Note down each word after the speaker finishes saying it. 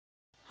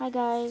Hi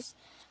guys,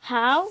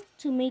 how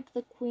to make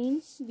the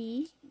queen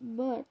bee,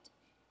 but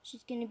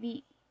she's gonna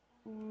be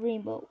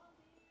rainbow.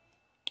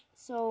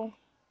 So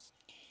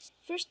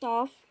first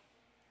off,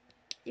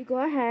 you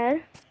go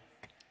ahead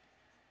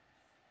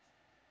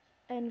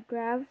and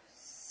grab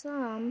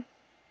some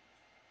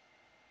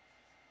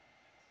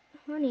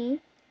honey,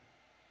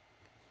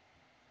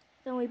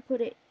 then we put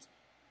it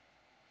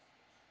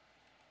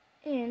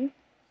in,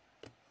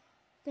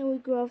 then we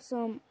grab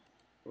some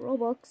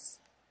Robux,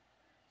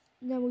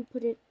 then we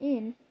put it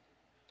in,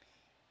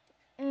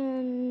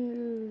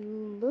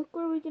 and look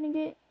what we're gonna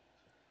get.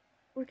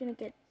 We're gonna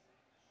get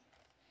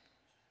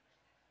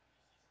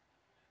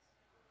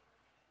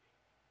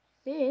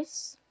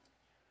this.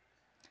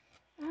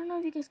 I don't know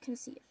if you guys can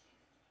see it.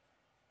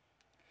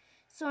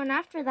 So, and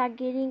after that,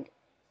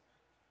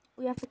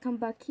 we have to come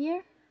back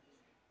here,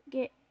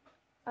 get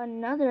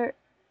another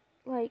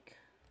like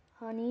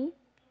honey.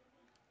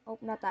 Oh,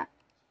 not that.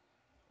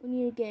 We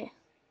need to get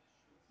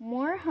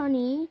more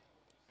honey.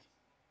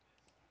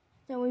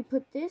 Then we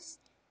put this.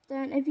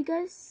 Then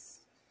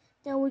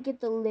then we get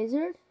the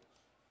lizard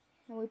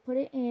and we put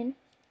it in.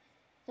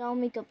 That'll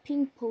make a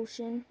pink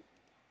potion,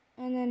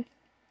 and then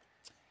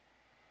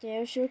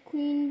there's your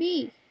queen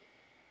bee.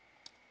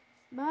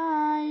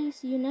 Bye.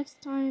 See you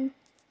next time.